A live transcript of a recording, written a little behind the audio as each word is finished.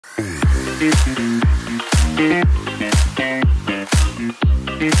Thank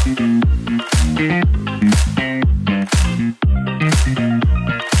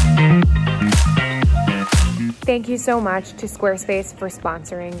you so much to Squarespace for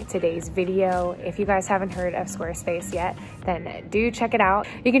sponsoring today's video. If you guys haven't heard of Squarespace yet, then do check it out.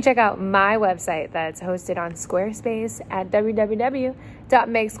 You can check out my website that's hosted on Squarespace at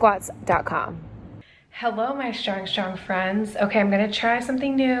www.megsquats.com. Hello, my strong friends. Okay, I'm gonna try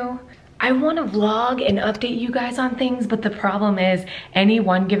something new. I want to vlog and update you guys on things, but the problem is any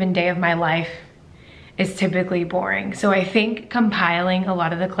one given day of my life is typically boring. So I think compiling a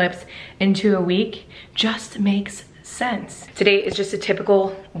lot of the clips into a week just makes sense. Today is just a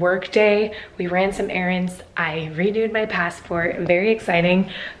typical work day. We ran some errands. I renewed my passport. Very exciting,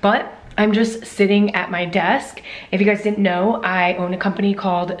 but I'm just sitting at my desk. If you guys didn't know, I own a company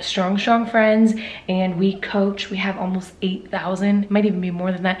called Strong Friends, and we coach. We have almost 8,000, might even be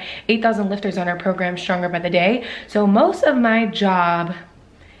more than that, 8,000 lifters on our program, Stronger by the Day. So most of my job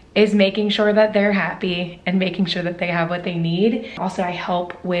is making sure that they're happy and making sure that they have what they need. Also, I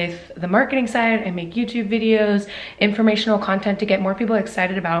help with the marketing side. I make YouTube videos, informational content to get more people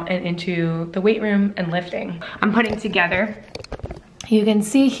excited about and into the weight room and lifting. I'm putting together, you can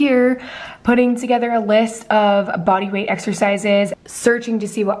see here, putting together a list of body weight exercises, searching to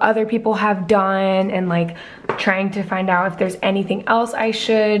see what other people have done, and like trying to find out if there's anything else I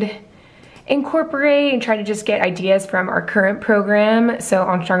should incorporate and try to just get ideas from our current program. So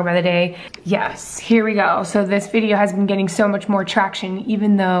on Stronger by the Day, yes, here we go. So this video has been getting so much more traction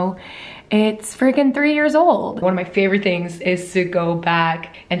even though it's freaking 3 years old. One of my favorite things is to go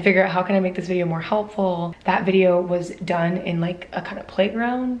back and figure out how can I make this video more helpful. That video was done in like a kind of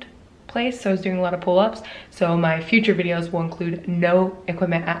playground place, so I was doing a lot of pull-ups. So my future videos will include no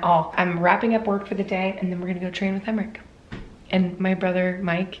equipment at all. I'm wrapping up work for the day and then we're gonna go train with Emmerich and my brother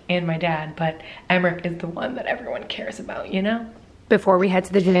Mike and my dad, but Emmerich is the one that everyone cares about, you know? Before we head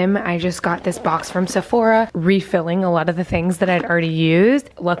to the gym, I just got this box from Sephora, refilling a lot of the things that I'd already used.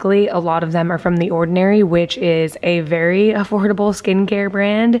 Luckily, a lot of them are from The Ordinary, which is a very affordable skincare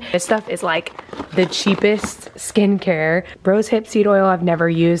brand. This stuff is like the cheapest skincare. Rose hip seed oil, I've never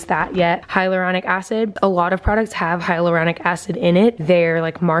used that yet. Hyaluronic acid, a lot of products have hyaluronic acid in it. They're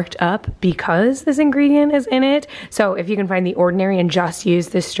like marked up because this ingredient is in it. So if you can find The Ordinary and just use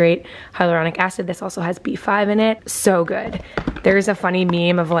this straight hyaluronic acid, this also has B5 in it. So good. There's a funny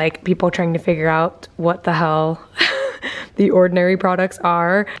meme of like people trying to figure out what the hell The Ordinary products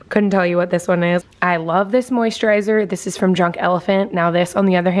are. Couldn't tell you what this one is. I love this moisturizer. This is from Drunk Elephant. Now this, on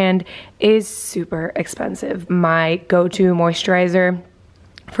the other hand, is super expensive. My go-to moisturizer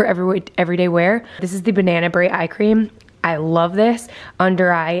for everyday wear. This is the Banana Berry Eye Cream. I love this.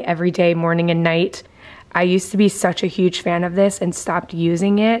 Under eye every day, morning and night. I used to be such a huge fan of this and stopped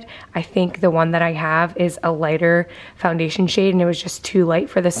using it. I think the one that I have is a lighter foundation shade and it was just too light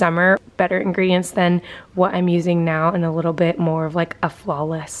for the summer. Better ingredients than what I'm using now and a little bit more of like a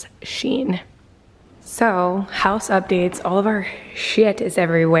flawless sheen. So, house updates, all of our shit is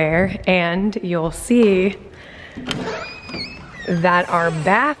everywhere and you'll see that our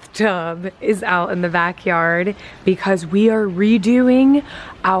bathtub is out in the backyard because we are redoing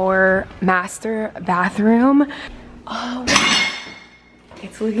our master bathroom. Oh,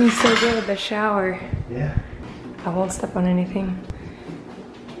 it's looking so good, the shower. Yeah. I won't step on anything.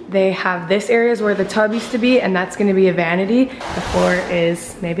 They have this area is where the tub used to be and that's gonna be a vanity. The floor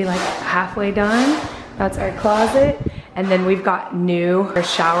is maybe like halfway done. That's our closet. And then we've got new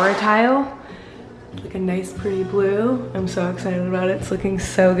shower tile. Like a nice pretty blue. I'm so excited about it. It's looking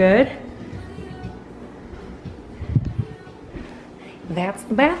so good. That's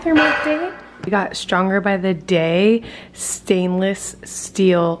the bathroom update. We got Stronger by the Day stainless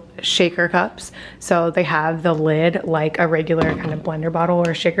steel shaker cups. So they have the lid like a regular kind of blender bottle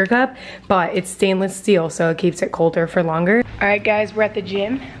or shaker cup, but it's stainless steel so it keeps it colder for longer. All right guys, we're at the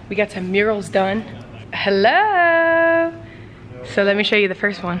gym. We got some murals done. Hello. So let me show you the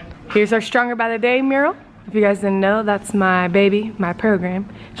first one. Here's our Stronger by the Day mural. If you guys didn't know, that's my baby, my program.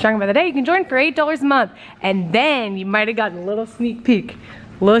 Stronger by the Day, you can join for $8 a month. And then you might have gotten a little sneak peek.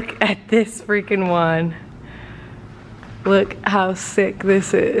 Look at this freaking one. Look how sick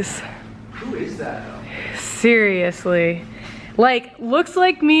this is. Who is that? Seriously. Like, looks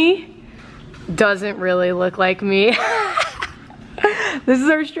like me, doesn't really look like me. This is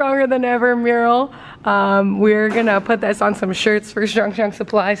our Stronger Than Ever mural. We're gonna put this on some shirts for Strong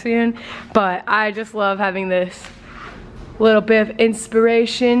Supply soon, but I just love having this little bit of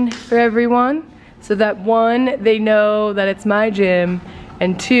inspiration for everyone so that one, they know that it's my gym,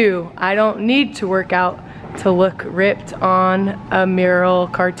 and two, I don't need to work out to look ripped on a mural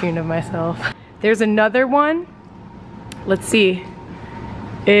cartoon of myself. There's another one. Let's see.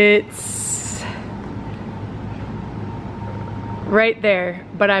 It's right there,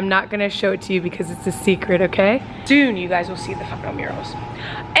 but I'm not gonna show it to you because it's a secret, okay? Soon you guys will see the photo murals.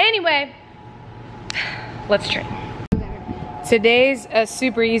 Anyway, let's train. Today's a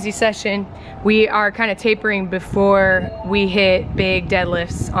super easy session. We are kind of tapering before we hit big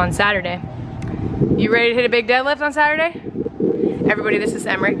deadlifts on Saturday. You ready to hit a big deadlift on Saturday? Everybody, this is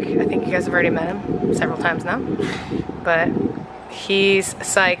Emmerich. I think you guys have already met him several times now. But he's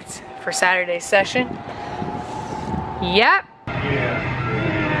psyched for Saturday's session. Yep.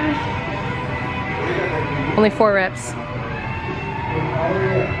 Only 4 reps. A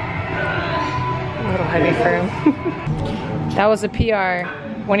little heavy for him. That was a PR.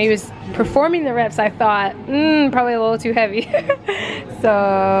 When he was performing the reps, I thought, probably a little too heavy.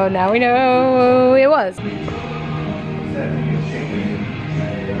 So now we know it was.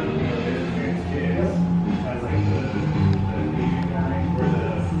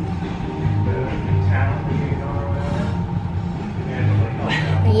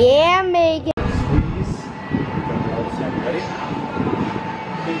 Yeah, Megan. Squeeze. Ready?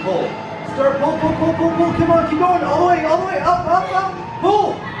 Big pull. Start pull, pull, pull, pull, pull. Come on, keep going. All the way, up, up, up.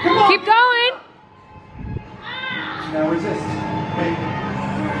 Pull. Come on. Keep going. Now resist.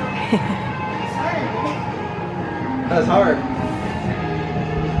 That's hard.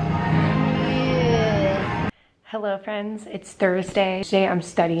 Hello friends, it's Thursday. Today I'm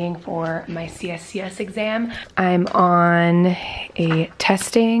studying for my CSCS exam. I'm on a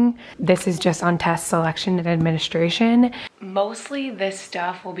testing. This is just on test selection and administration. Mostly this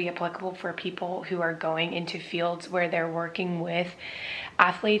stuff will be applicable for people who are going into fields where they're working with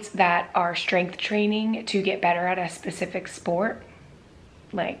athletes that are strength training to get better at a specific sport.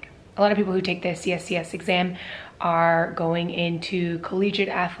 Like a lot of people who take the CSCS exam are going into collegiate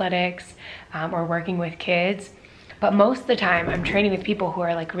athletics or working with kids. But most of the time I'm training with people who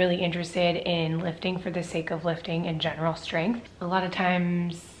are like really interested in lifting for the sake of lifting and general strength. A lot of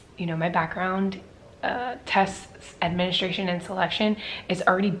times, you know, my background, tests, administration and selection is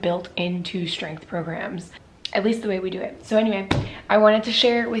already built into strength programs, at least the way we do it. So anyway, I wanted to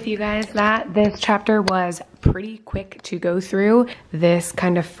share with you guys that this chapter was pretty quick to go through. This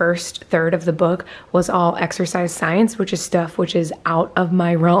kind of first third of the book was all exercise science, which is stuff which is out of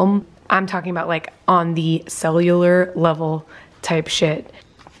my realm. I'm talking about like on the cellular level type shit.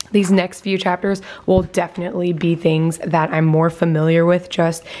 These next few chapters will definitely be things that I'm more familiar with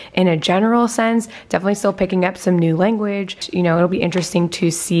just in a general sense. Definitely still picking up some new language. You know, it'll be interesting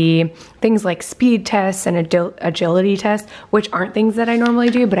to see things like speed tests and agility tests, which aren't things that I normally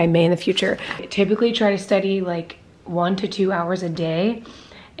do, but I may in the future. I typically try to study like 1 to 2 hours a day.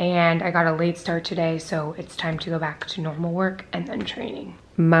 And I got a late start today, so it's time to go back to normal work and then training.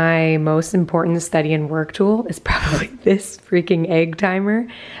 My most important study and work tool is probably this freaking egg timer.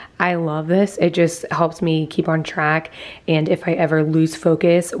 I love this. It just helps me keep on track. And if I ever lose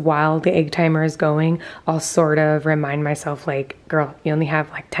focus while the egg timer is going, I'll sort of remind myself like, girl, you only have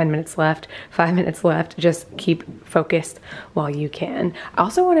like 10 minutes left, 5 minutes left. Just keep focused while you can. I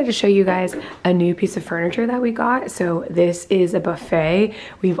also wanted to show you guys a new piece of furniture that we got. So this is a buffet.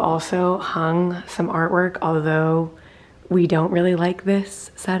 We've also hung some artwork, although we don't really like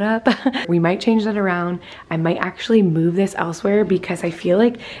this setup. We might change that around. I might actually move this elsewhere because I feel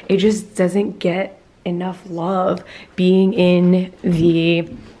like it just doesn't get enough love being in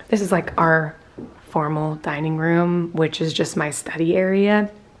this is like our formal dining room, which is just my study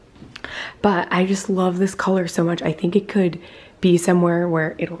area. But I just love this color so much. I think it could be somewhere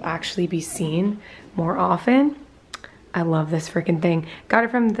where it'll actually be seen more often. I love this freaking thing. Got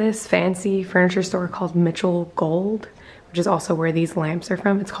it from this fancy furniture store called Mitchell Gold, which is also where these lamps are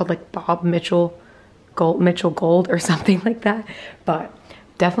from. It's called like Bob Mitchell Gold or something like that. But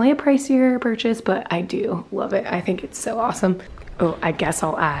definitely a pricier purchase, but I do love it. I think it's so awesome. Oh, I guess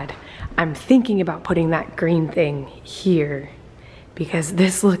I'll add, I'm thinking about putting that green thing here because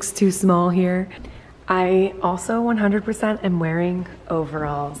this looks too small here. I also 100% am wearing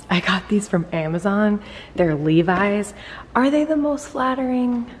overalls. I got these from Amazon. They're Levi's. Are they the most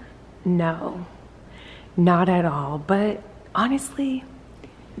flattering? No. Not at all, but honestly,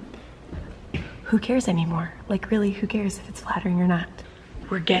 who cares anymore? Like really, who cares if it's flattering or not?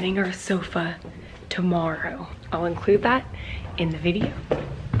 We're getting our sofa tomorrow. I'll include that in the video.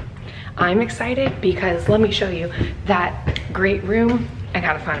 I'm excited because let me show you that great room. I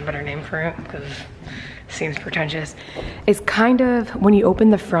gotta find a better name for it because it seems pretentious. It's kind of, when you open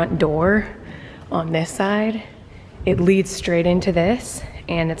the front door on this side, it leads straight into this.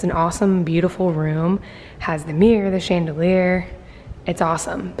 and it's an awesome, beautiful room. Has the mirror, the chandelier. It's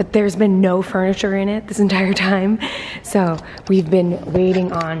awesome, but there's been no furniture in it this entire time. So we've been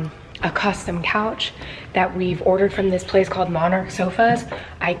waiting on a custom couch that we've ordered from this place called Monarch Sofas.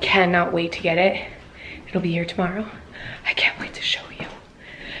 I cannot wait to get it. It'll be here tomorrow. I can't wait to show you.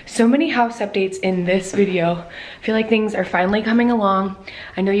 So many house updates in this video. I feel like things are finally coming along.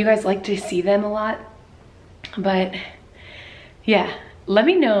 I know you guys like to see them a lot, but yeah, let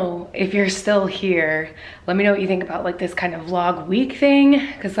me know if you're still here. Let me know what you think about like this kind of vlog week thing,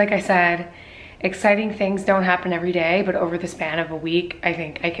 because like I said, exciting things don't happen every day, but over the span of a week, I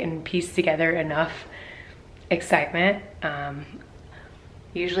think I can piece together enough excitement.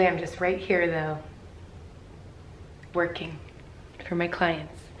 Usually I'm just right here though, working for my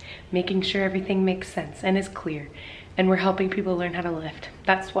clients, making sure everything makes sense and is clear, and we're helping people learn how to lift.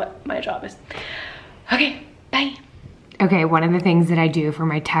 That's what my job is. Okay, bye. Okay, one of the things that I do for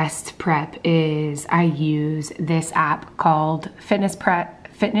my test prep is I use this app called Fitness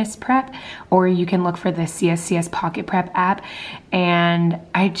Prep, or you can look for the CSCS Pocket Prep app. And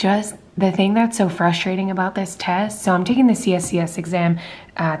the thing that's so frustrating about this test, so I'm taking the CSCS exam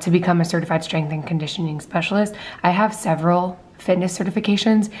to become a certified strength and conditioning specialist. I have several fitness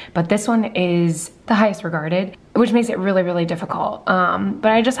certifications, but this one is the highest regarded, which makes it really, really difficult.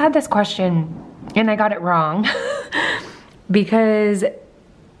 But I just had this question and I got it wrong because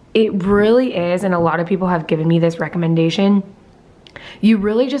it really is, and a lot of people have given me this recommendation, you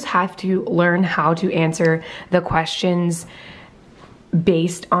really just have to learn how to answer the questions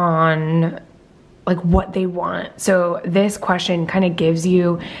based on like what they want. So this question kind of gives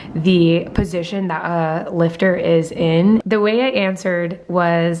you the position that a lifter is in. The way I answered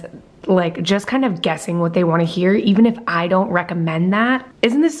was like just kind of guessing what they want to hear, even if I don't recommend that.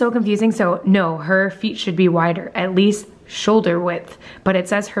 Isn't this so confusing? So no, her feet should be wider, at least shoulder width, but it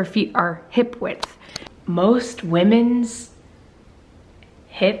says her feet are hip width. Most women's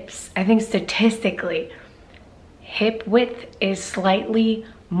hips, I think statistically, hip width is slightly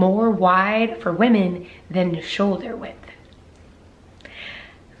more wide for women than shoulder width.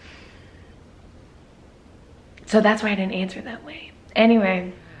 So that's why I didn't answer that way.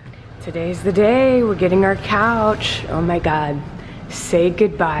 Anyway, today's the day. We're getting our couch. Oh my God. Say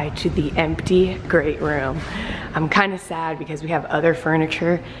goodbye to the empty great room. I'm kind of sad because we have other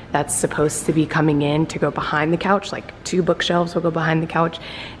furniture that's supposed to be coming in to go behind the couch, like 2 bookshelves will go behind the couch.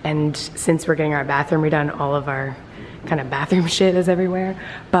 And since we're getting our bathroom redone, all of our kind of bathroom shit is everywhere.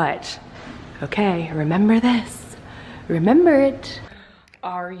 But okay, remember this, remember it.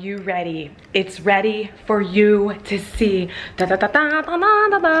 Are you ready? It's ready for you to see. Da, da, da, da, da,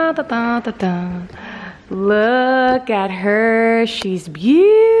 da, da, da, da, da. Look at her, she's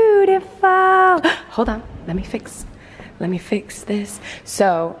beautiful. Hold on, let me fix this.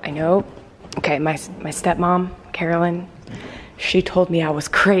 So I know, okay, my stepmom, Carolyn, she told me I was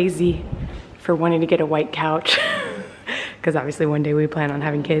crazy for wanting to get a white couch because obviously one day we plan on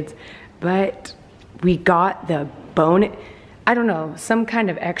having kids, but we got the bone, I don't know, some kind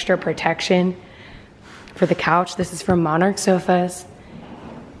of extra protection for the couch. This is from Monarch Sofas.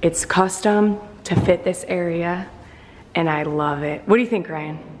 It's custom to fit this area, and I love it. What do you think,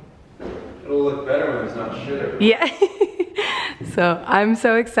 Ryan? It'll look better when it's not shit. Yeah. So I'm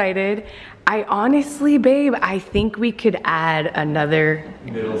so excited. I honestly, babe, I think we could add another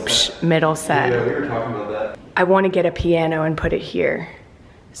middle set. Yeah, we were talking about that. I want to get a piano and put it here.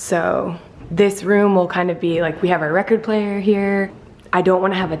 So this room will kind of be like, we have our record player here. I don't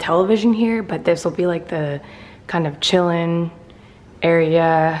want to have a television here, but this will be like the kind of chillin'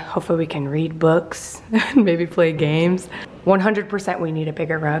 area. Hopefully we can read books and maybe play games. 100% we need a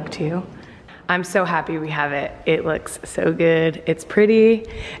bigger rug too. I'm so happy we have it. It looks so good. It's pretty.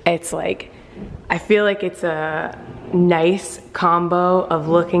 It's like, I feel like it's a nice combo of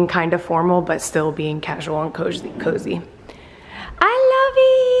looking kind of formal but still being casual and cozy.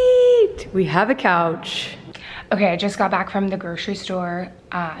 I love it. We have a couch. Okay, I just got back from the grocery store.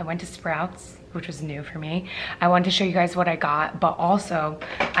 I went to Sprouts, which was new for me. I wanted to show you guys what I got, but also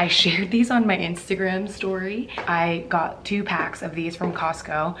I shared these on my Instagram story. I got 2 packs of these from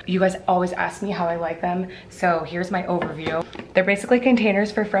Costco. You guys always ask me how I like them, so here's my overview. They're basically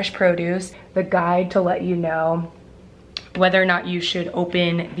containers for fresh produce. The guide to let you know whether or not you should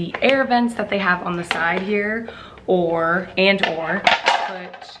open the air vents that they have on the side here, or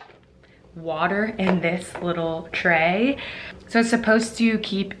put water in this little tray. So it's supposed to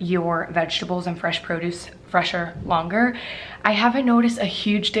keep your vegetables and fresh produce fresher longer. I haven't noticed a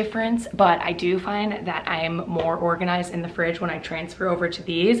huge difference, but I do find that I'm more organized in the fridge when I transfer over to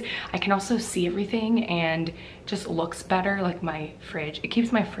these. I can also see everything and just looks better, like my fridge. It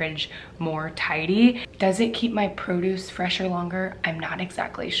keeps my fridge more tidy. Does it keep my produce fresher longer? I'm not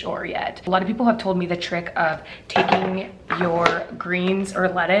exactly sure yet. A lot of people have told me the trick of taking your greens or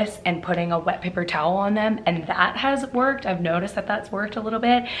lettuce and putting a wet paper towel on them, and that has worked. I've noticed that that's worked a little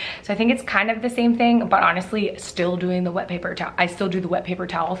bit. So I think it's kind of the same thing, but honestly, still doing the wet paper towel. I still do the wet paper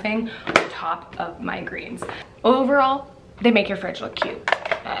towel thing on top of my greens. Overall, they make your fridge look cute.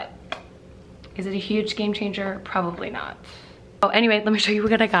 Is it a huge game changer? Probably not. Oh, anyway, let me show you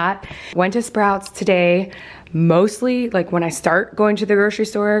what I got. Went to Sprouts today. Mostly, like when I start going to the grocery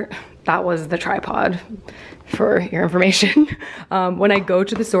store, that was the tripod for your information. When I go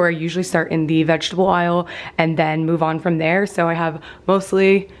to the store, I usually start in the vegetable aisle and then move on from there. So I have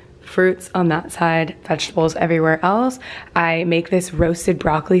mostly fruits on that side, vegetables everywhere else. I make this roasted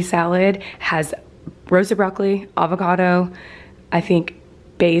broccoli salad. Has roasted broccoli, avocado, I think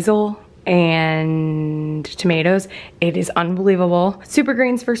basil, and tomatoes. It is unbelievable. Super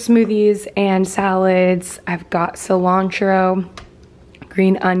greens for smoothies and salads. I've got cilantro,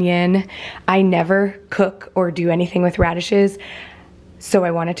 green onion. I never cook or do anything with radishes, so I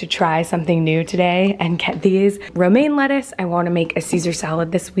wanted to try something new today and get these. Romaine lettuce, I want to make a Caesar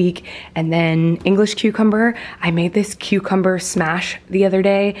salad this week. And then English cucumber. I made this cucumber smash the other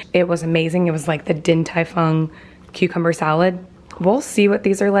day. It was amazing. It was like the Din Tai Fung cucumber salad. We'll see what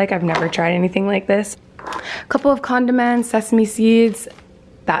these are like. I've never tried anything like this. A couple of condiments, sesame seeds.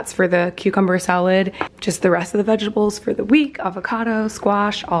 That's for the cucumber salad. Just the rest of the vegetables for the week, avocado,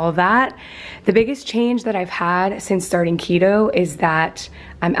 squash, all of that. The biggest change that I've had since starting keto is that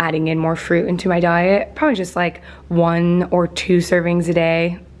I'm adding in more fruit into my diet. Probably just like 1 or 2 servings a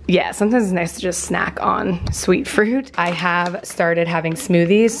day. Yeah, sometimes it's nice to just snack on sweet fruit. I have started having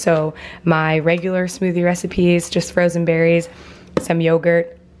smoothies, so my regular smoothie recipes, just frozen berries, some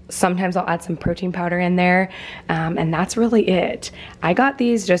yogurt. Sometimes I'll add some protein powder in there, and that's really it. I got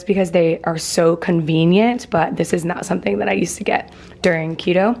these just because they are so convenient, but this is not something that I used to get during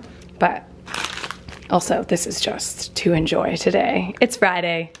keto. But also, this is just to enjoy today. It's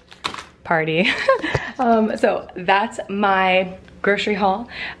Friday, party. So that's my grocery haul.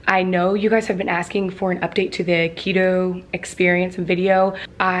 I know you guys have been asking for an update to the keto experience and video.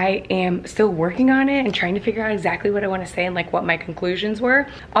 I am still working on it and trying to figure out exactly what I want to say and like what my conclusions were.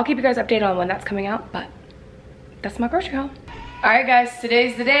 I'll keep you guys updated on when that's coming out, but that's my grocery haul. All right guys,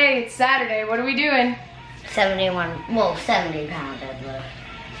 today's the day. It's Saturday. What are we doing? 70 pound deadlift.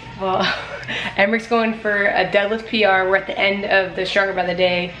 Well, Emmerich going for a deadlift PR. We're at the end of the Stronger by the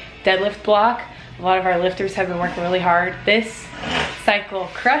Day deadlift block. A lot of our lifters have been working really hard. This cycle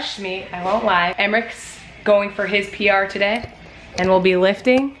crushed me, I won't lie. Emmerich's going for his PR today, and we'll be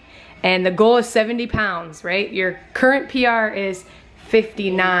lifting. And the goal is 70 pounds, right? Your current PR is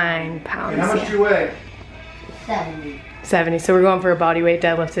 59 pounds. And how much do you weigh? 70. So we're going for a body weight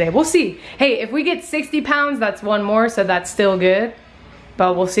deadlift today. We'll see. Hey, if we get 60 pounds, that's 1 more, so that's still good.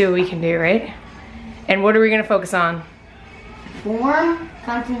 But we'll see what we can do, right? And what are we gonna focus on? Form,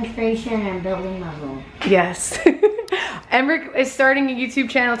 concentration, and building muscle. Yes. Emmerich is starting a YouTube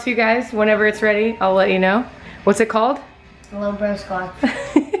channel too, guys. Whenever it's ready, I'll let you know. What's it called? Low bro squats.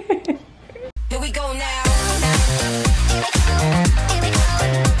 Here we go now.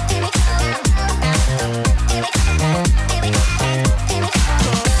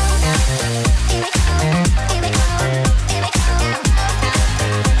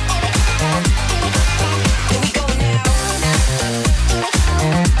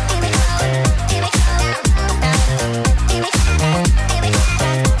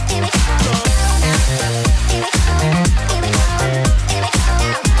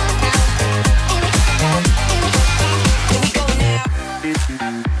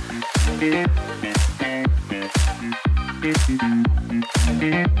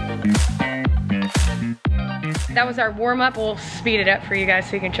 That was our warm-up. We'll speed it up for you guys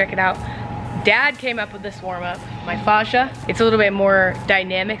so you can check it out. Dad came up with this warm-up, my fascia. It's a little bit more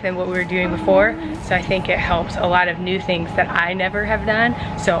dynamic than what we were doing before, so I think it helps a lot of new things that I never have done,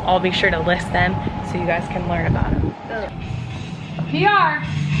 so I'll be sure to list them so you guys can learn about them. PR!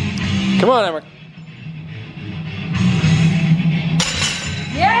 Come on, Emmerich.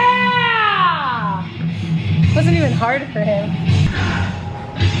 Yeah! Wasn't even hard for him.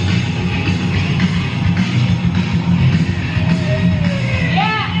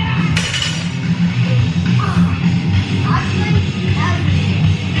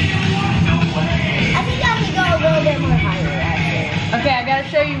 I think I could go a little bit more higher.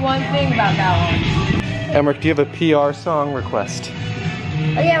 Emmerich, do you have a PR song request?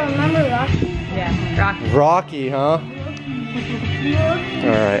 Oh yeah, remember Rocky? Yeah, Rocky. Rocky, huh?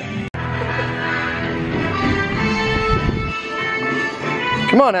 Alright.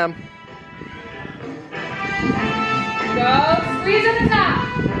 Come on, Em. Go, squeeze at the top.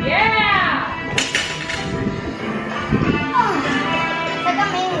 Yeah! It's like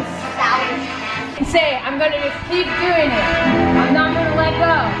I'm eating sour. And say, I'm gonna just keep doing it. I'm not gonna let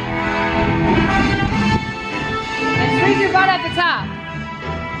go. And squeeze your butt at the top.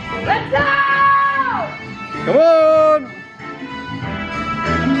 Let's go! Come on!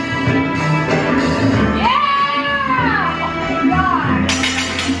 Yeah! Oh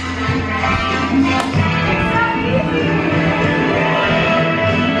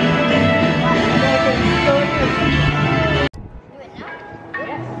my God!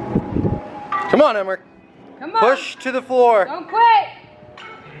 Come on, Emmerich. Come on. Push to the floor. Don't quit.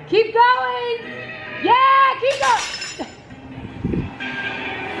 Keep going. Yeah, keep going.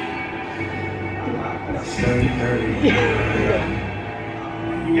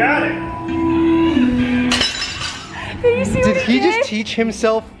 You got it. Did you see Did what he just teach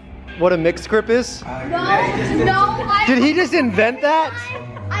himself what a mixed grip is? No, Did he just invent that?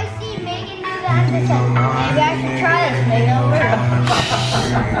 I see Megan do that and I said, maybe I should try this, Megan.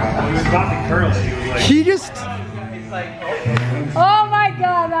 He was about to curl it. He was like, He just... Oh my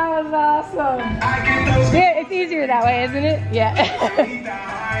God, that was awesome. Yeah, it's easier that way, isn't it? Yeah.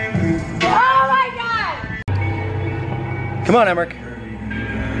 Oh my God. Come on, Emmerich.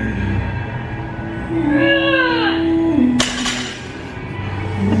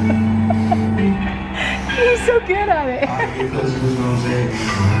 He's so good at it.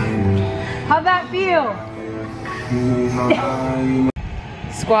 How'd that feel?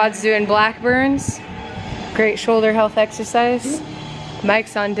 Squad's doing Blackburns. Great shoulder health exercise.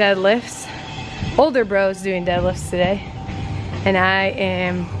 Mike's on deadlifts. Older bro's doing deadlifts today. And I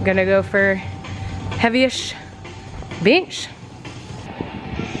am gonna go for heavyish bench.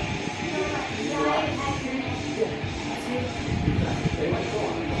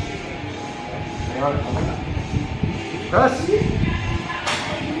 Press. Easy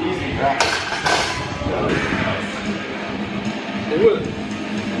press.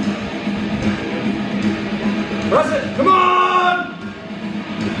 Press it. Come on!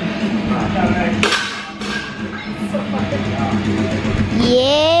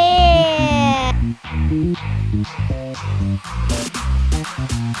 Yeah.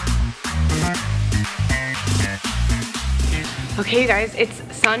 Okay, you guys, it's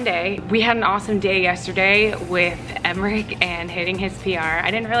Sunday. We had an awesome day yesterday with Emmerich and hitting his PR.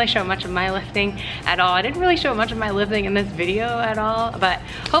 I didn't really show much of my lifting at all. I didn't really show much of my lifting in this video at all, but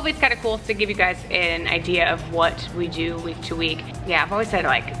hopefully it's kind of cool to give you guys an idea of what we do week to week. Yeah, I've always said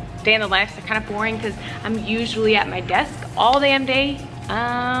like day in the life are kind of boring because I'm usually at my desk all damn day,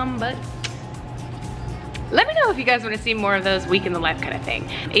 but let me know if you guys want to see more of those week in the life kind of thing.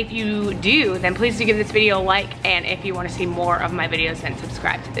 If you do, then please do give this video a like, and if you want to see more of my videos, then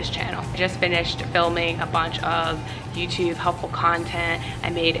subscribe to this channel. I just finished filming a bunch of YouTube helpful content.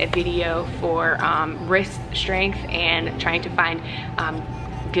 I made a video for wrist strength and trying to find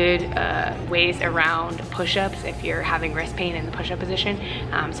good ways around push-ups if you're having wrist pain in the push-up position.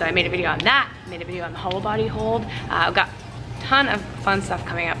 So I made a video on that, made a video on the whole body hold. I've got a ton of fun stuff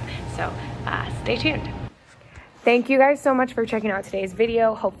coming up, so stay tuned. Thank you guys so much for checking out today's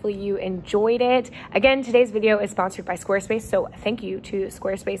video. Hopefully you enjoyed it. Again, today's video is sponsored by Squarespace, so thank you to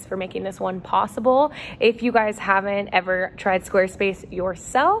Squarespace for making this one possible. If you guys haven't ever tried Squarespace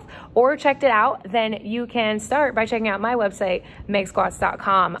yourself or checked it out, then you can start by checking out my website,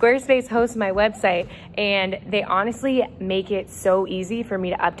 megsquats.com. Squarespace hosts my website, and they honestly make it so easy for me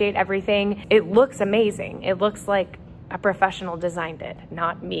to update everything. It looks amazing. It looks like a professional designed it,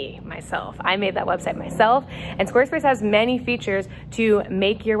 not me, myself. I made that website myself, and Squarespace has many features to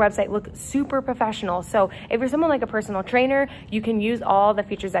make your website look super professional. So if you're someone like a personal trainer, you can use all the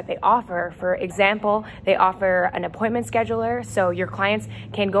features that they offer. For example, they offer an appointment scheduler, so your clients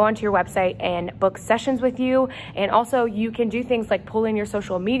can go onto your website and book sessions with you. And also you can do things like pull in your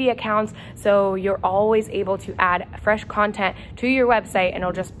social media accounts, so you're always able to add fresh content to your website, and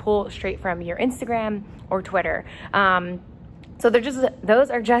it'll just pull straight from your Instagram or Twitter. So those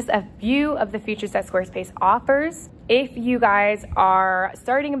are just a few of the features that Squarespace offers. If you guys are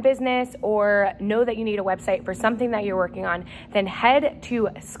starting a business or know that you need a website for something that you're working on, then head to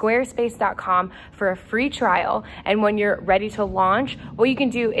squarespace.com for a free trial. And when you're ready to launch, what you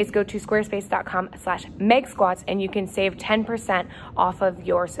can do is go to squarespace.com/megsquats and you can save 10% off of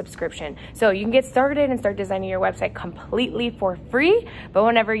your subscription. So you can get started and start designing your website completely for free, but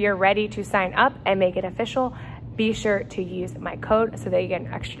whenever you're ready to sign up and make it official, be sure to use my code so that you get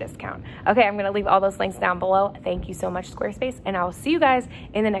an extra discount. Okay, I'm gonna leave all those links down below. Thank you so much, Squarespace, and I will see you guys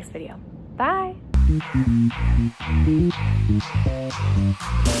in the next video. Bye.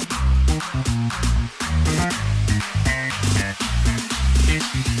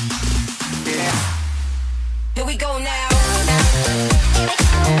 Here we go now.